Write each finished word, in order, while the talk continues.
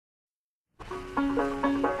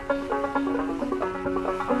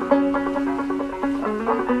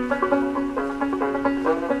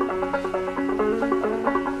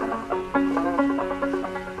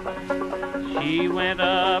She went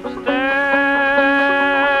upstairs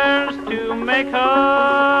to make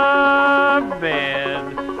her bed,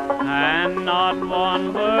 and not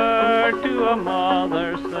one word to her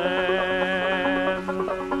mother said.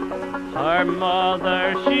 Her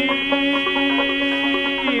mother, she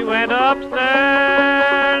went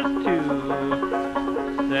upstairs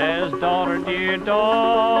too. Says, daughter, dear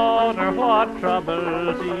daughter, what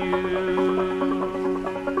troubles you?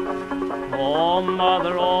 Oh,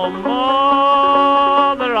 mother,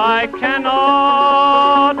 I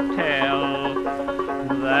cannot tell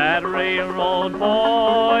that railroad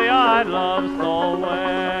boy I love so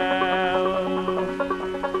well.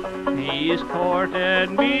 He's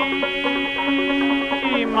courted me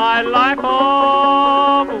my life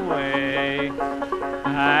away,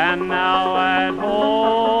 and now at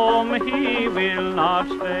home he will not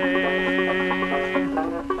stay.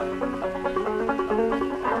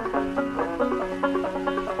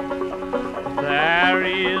 There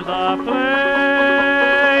is a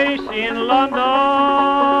place in London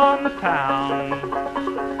town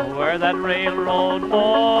where that railroad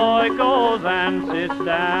boy goes and sits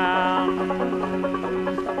down.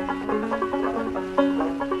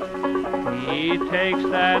 He takes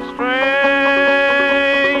that strange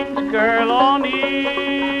girl on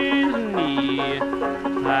his knee,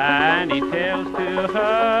 and he tells to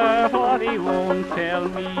her what he won't tell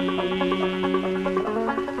me.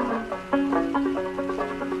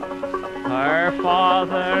 Her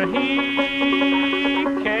father, he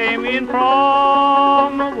came in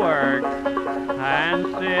from work and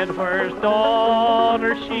said, where's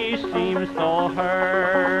daughter, she seems so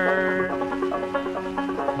hurt.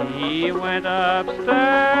 He went upstairs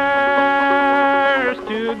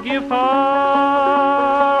to give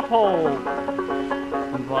her hope,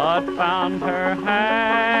 but found her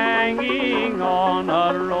hanging on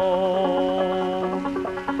a rope.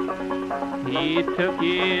 He took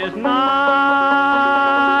his knife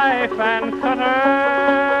and cut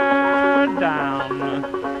her down,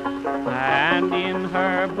 and in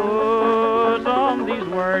her bosom these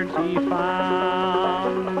words he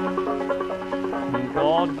found.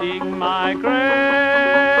 Go dig my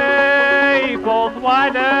grave, both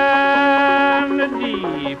wide and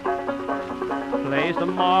deep. Place a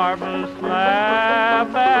marble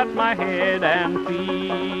slab at my head and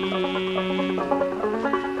feet.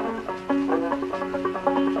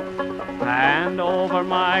 And over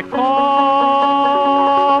my coffin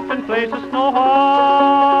place a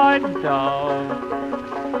snow-white dove,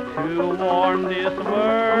 to warn this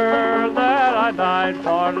world that I died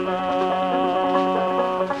for love.